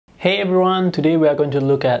Hey everyone, today we are going to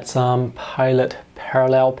look at some Pilot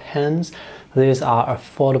parallel pens. These are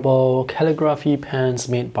affordable calligraphy pens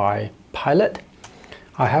made by Pilot.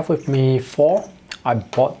 I have with me 4. I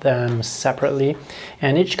bought them separately,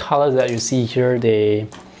 and each color that you see here, they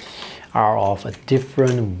are of a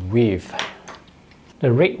different width.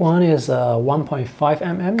 The red one is a 1.5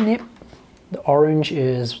 mm nib, the orange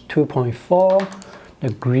is 2.4, the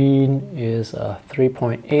green is a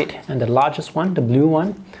 3.8, and the largest one, the blue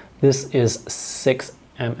one, this is 6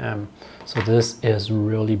 mm, so this is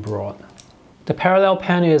really broad. The parallel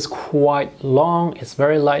pen is quite long. It's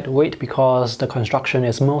very lightweight because the construction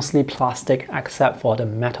is mostly plastic except for the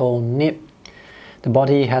metal nib. The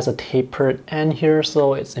body has a tapered end here,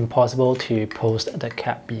 so it's impossible to post the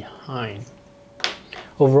cap behind.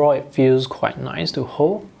 Overall, it feels quite nice to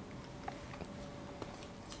hold.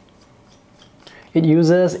 It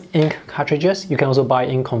uses ink cartridges. You can also buy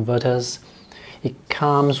ink converters. It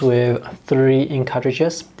comes with 3 ink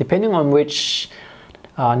cartridges. Depending on which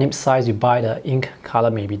nib size you buy, the ink color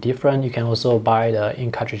may be different. You can also buy the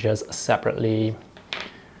ink cartridges separately.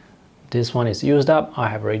 This one is used up. I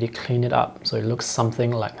have already cleaned it up, so it looks something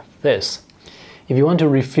like this. If you want to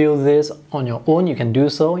refill this on your own, you can do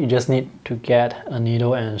so. You just need to get a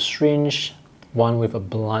needle and syringe, one with a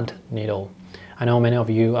blunt needle. I know many of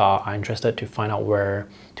you are interested to find out where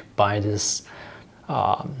to buy this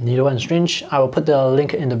needle and syringe. I will put the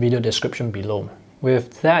link in the video description below.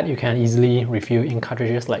 With that, you can easily refill ink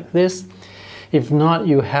cartridges like this. If not,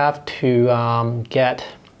 you have to get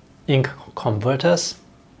ink converters.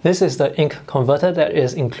 This is the ink converter that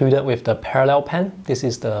is included with the parallel pen. This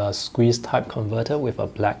is the squeeze type converter with a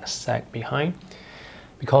black sac behind.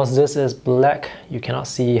 Because this is black, you cannot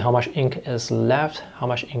see how much ink is left, how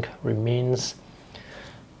much ink remains.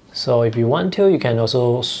 So if you want to, you can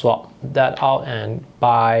also swap that out and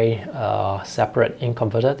buy a separate ink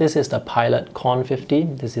converter. This is the Pilot Con 50.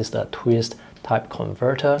 This is the twist type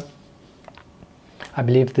converter. I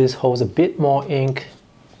believe this holds a bit more ink,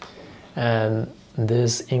 and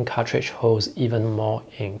this ink cartridge holds even more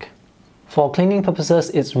ink. For cleaning purposes,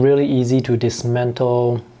 it's really easy to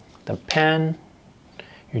dismantle the pen.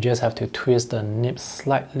 You just have to twist the nib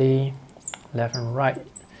slightly, left and right,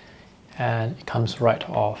 and it comes right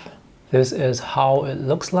off. This is how it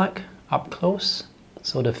looks like up close.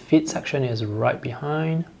 So the feed section is right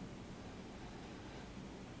behind.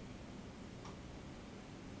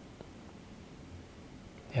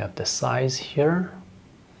 You have the size here,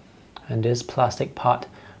 and this plastic part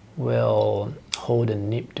will hold the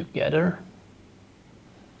nib together.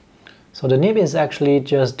 So the nib is actually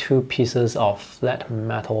just 2 pieces of flat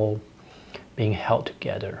metal being held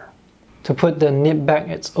together. To put the nib back,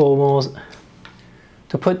 it's also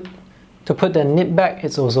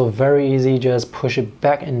very easy. Just push it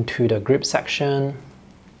back into the grip section,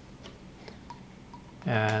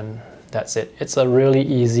 and that's it. It's a really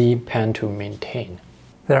easy pen to maintain.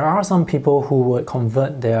 There are some people who would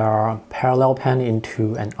convert their parallel pen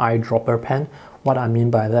into an eyedropper pen. What I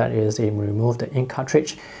mean by that is they remove the ink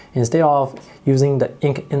cartridge. Instead of using the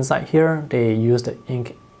ink inside here, they use the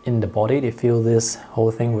ink in the body. They fill this whole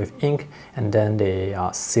thing with ink, and then they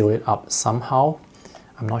seal it up somehow.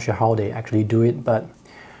 I'm not sure how they actually do it, but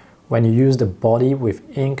when you use the body with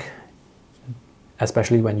ink,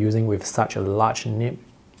 especially when using with such a large nib,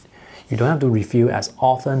 you don't have to refill as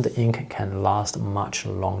often. The ink can last much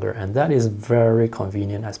longer, and that is very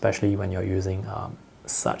convenient, especially when you're using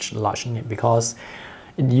such large nib, because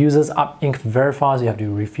it uses up ink very fast. You have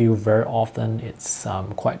to refill very often. It's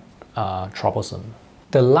quite troublesome.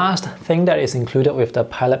 The last thing that is included with the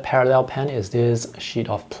Pilot parallel pen is this sheet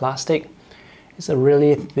of plastic. It's a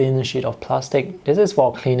really thin sheet of plastic. This is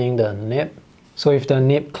for cleaning the nib. So if the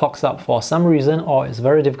nib clogs up for some reason, or it's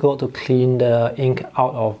very difficult to clean the ink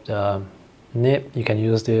out of the nib, you can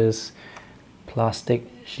use this plastic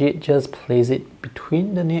sheet. Just place it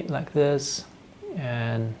between the nib like this,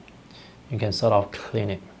 and you can sort of clean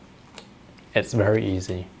it. It's very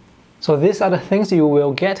easy. So these are the things you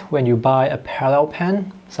will get when you buy a parallel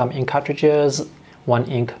pen: some ink cartridges, 1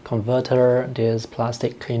 ink converter, this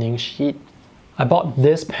plastic cleaning sheet. I bought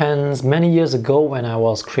these pens many years ago when I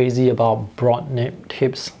was crazy about broad nib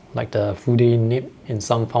tips, like the full-day nib in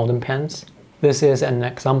some fountain pens. This is an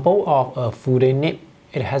example of a full-day nib.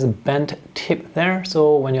 It has a bent tip there,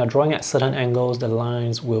 so when you're drawing at certain angles, the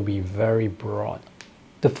lines will be very broad.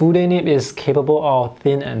 The full-day nib is capable of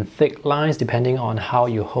thin and thick lines depending on how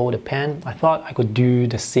you hold the pen. I thought I could do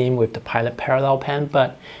the same with the Pilot parallel pen,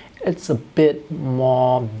 but it's a bit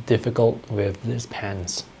more difficult with these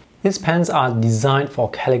pens. These pens are designed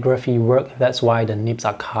for calligraphy work, that's why the nibs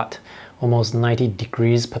are cut almost 90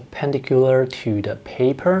 degrees perpendicular to the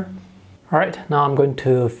paper. All right, now I'm going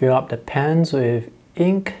to fill up the pens with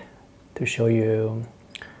ink to show you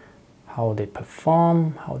how they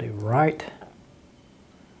perform, how they write.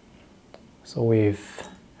 So with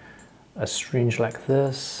a syringe like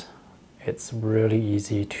this, it's really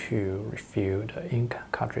easy to refill the ink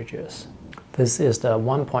cartridges. This is the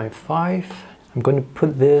 1.5. I'm going to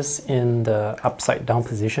put this in the upside down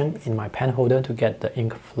position in my pen holder to get the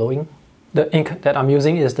ink flowing. The ink that I'm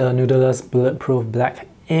using is the Noodler's Bulletproof Black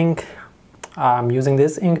ink. I'm using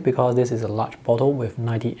this ink because this is a large bottle with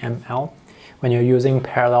 90 ml. When you're using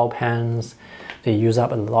parallel pens, they use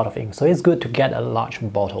up a lot of ink, so it's good to get a large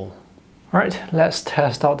bottle. Alright, let's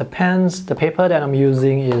test out the pens. The paper that I'm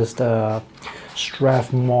using is the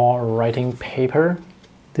Strathmore writing paper.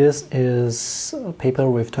 This is a paper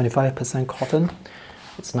with 25% cotton.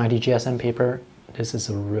 It's 90 GSM paper. This is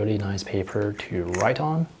a really nice paper to write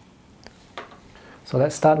on. So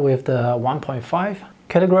let's start with the 1.5.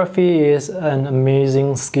 Calligraphy is an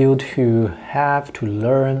amazing skill to have, to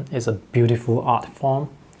learn. It's a beautiful art form.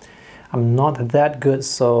 I'm not that good,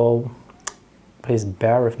 so please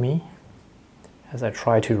bear with me as I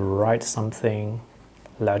try to write something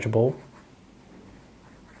legible.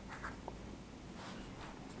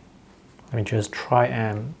 Let me just try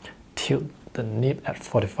and tilt the nib at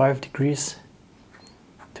 45 degrees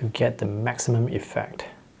to get the maximum effect.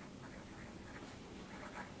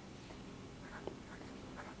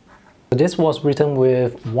 This was written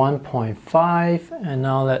with 1.5, and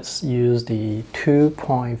now let's use the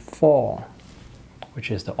 2.4,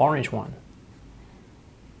 which is the orange one.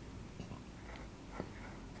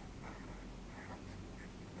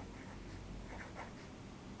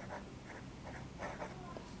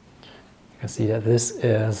 You can see that this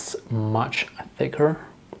is much thicker.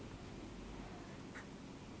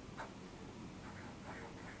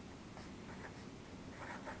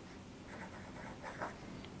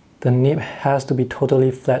 The nib has to be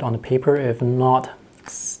totally flat on the paper. If not,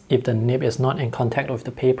 if the nib is not in contact with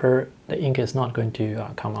the paper, the ink is not going to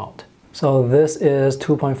come out. So this is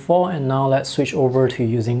 2.4, and now let's switch over to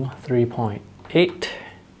using 3.8.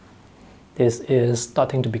 This is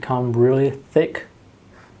starting to become really thick.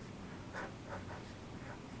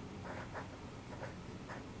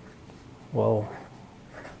 Whoa.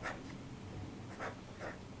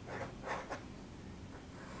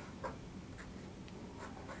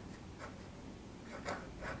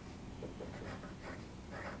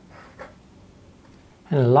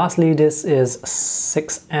 And lastly, this is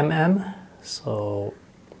 6 mm, so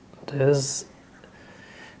this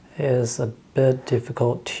is a bit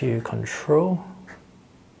difficult to control.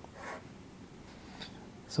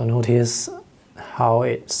 So notice how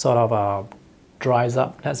it sort of dries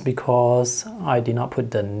up. That's because I did not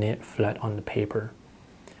put the nib flat on the paper.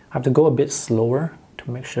 I have to go a bit slower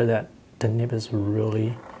to make sure that the nib is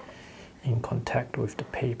really in contact with the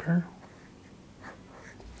paper.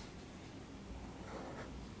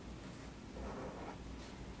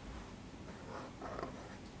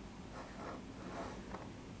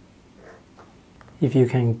 If you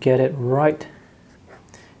can get it right,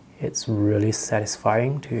 it's really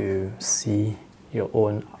satisfying to see your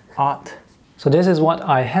own art. So this is what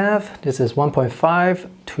I have. This is 1.5,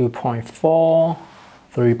 2.4,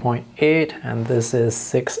 3.8, and this is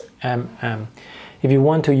 6 mm. If you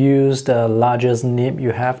want to use the largest nib,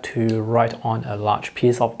 you have to write on a large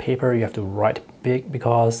piece of paper. You have to write big,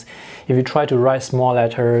 because if you try to write small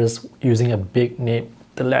letters using a big nib,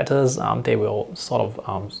 the letters, they will sort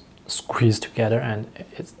of squeeze together, and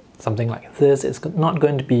it's something like this. It's not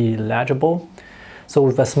going to be legible. So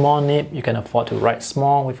with a small nib, you can afford to write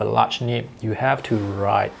small. With a large nib, you have to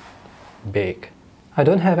write big. I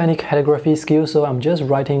don't have any calligraphy skills, so I'm just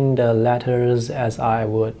writing the letters as I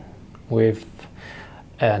would with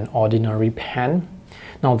an ordinary pen.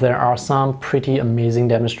 Now there are some pretty amazing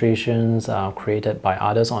demonstrations created by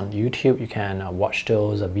others on YouTube. You can watch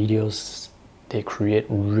those videos. They create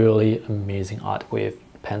really amazing art with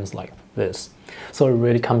pens like this. So it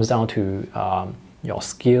really comes down to your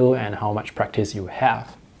skill and how much practice you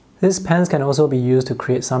have. These pens can also be used to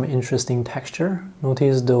create some interesting texture.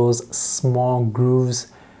 Notice those small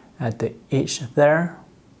grooves at the edge there.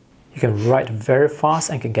 You can write very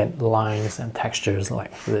fast and can get lines and textures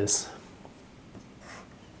like this.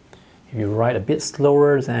 If you write a bit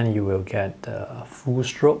slower, then you will get the full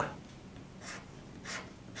stroke.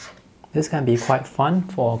 This can be quite fun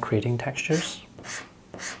for creating textures.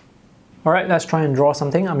 Alright, let's try and draw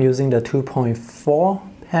something. I'm using the 2.4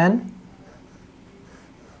 pen.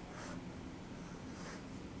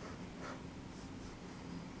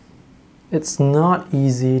 It's not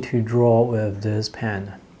easy to draw with this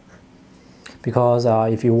pen. because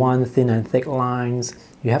if you want thin and thick lines,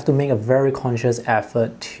 you have to make a very conscious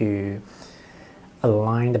effort to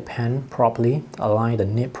align the pen properly, align the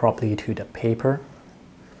nib properly to the paper.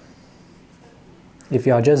 If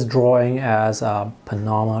you are just drawing as per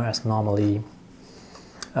normal, as normally,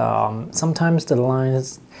 sometimes the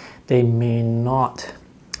lines, they may not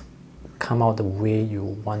come out the way you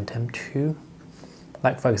want them to.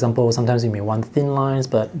 Like for example, sometimes you may want thin lines,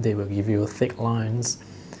 but they will give you thick lines.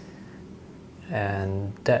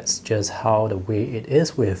 And that's just how the way it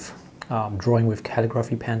is with drawing with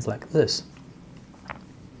calligraphy pens like this.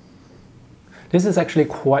 This is actually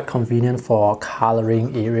quite convenient for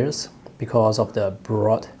coloring areas because of the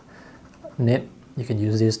broad nib. You can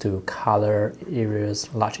use this to color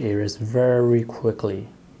areas, large areas very quickly.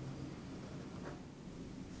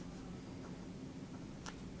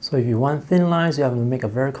 So if you want thin lines, you have to make a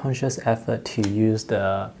very conscious effort to use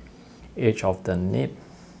the edge of the nib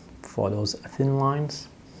for those thin lines.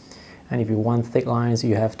 And if you want thick lines,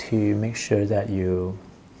 you have to make sure that you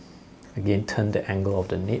again turn the angle of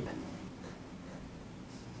the nib.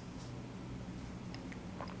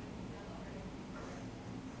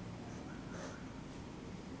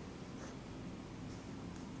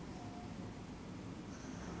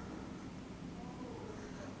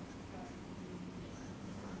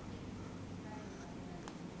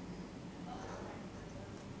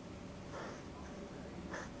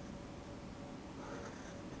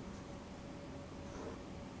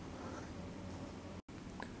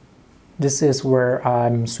 This is where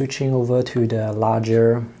I'm switching over to the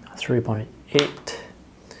larger 3.8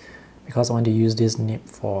 because I want to use this nib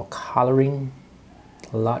for coloring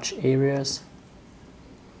large areas.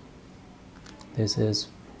 This is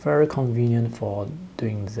very convenient for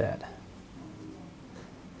doing that.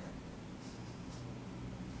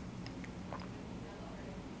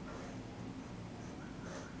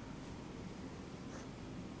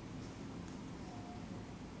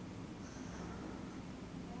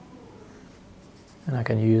 And I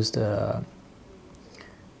can use the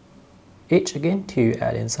edge again to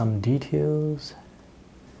add in some details.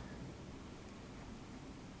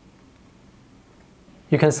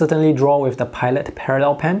 You can certainly draw with the Pilot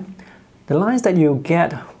parallel pen. The lines that you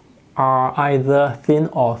get are either thin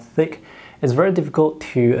or thick. It's very difficult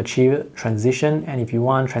to achieve transition, and if you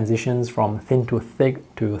want transitions from thin to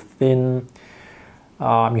thick to thin,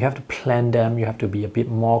 you have to plan them. You have to be a bit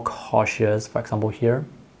more cautious. For example, here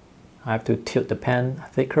I have to tilt the pen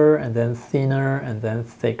thicker and then thinner and then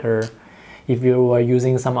thicker. If you were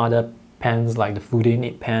using some other pens like the Fude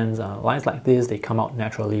nib pens, lines like this, they come out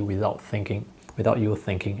naturally without you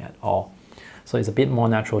thinking at all. So it's a bit more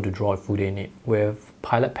natural to draw a Fude nib. With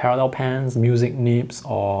Pilot parallel pens, music nibs,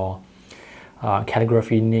 or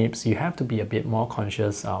calligraphy nibs, you have to be a bit more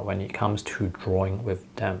conscious when it comes to drawing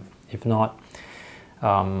with them. If not,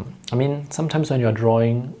 I mean, sometimes when you're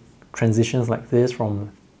drawing transitions like this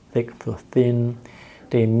from thick to thin,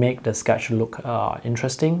 they make the sketch look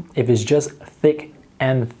interesting. If it's just thick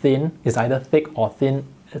and thin, it's either thick or thin,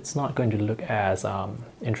 it's not going to look as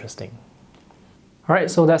interesting.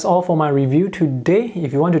 Alright, so that's all for my review today.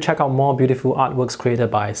 If you want to check out more beautiful artworks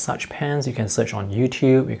created by such pens, you can search on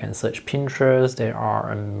YouTube, you can search Pinterest. There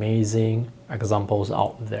are amazing examples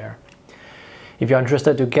out there. If you're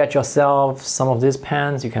interested to get yourself some of these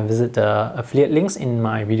pens, you can visit the affiliate links in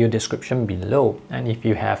my video description below. And if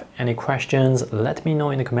you have any questions, let me know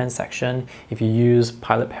in the comment section. If you use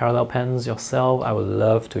Pilot parallel pens yourself, I would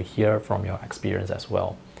love to hear from your experience as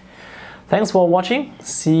well. Thanks for watching.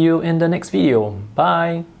 See you in the next video.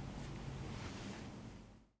 Bye!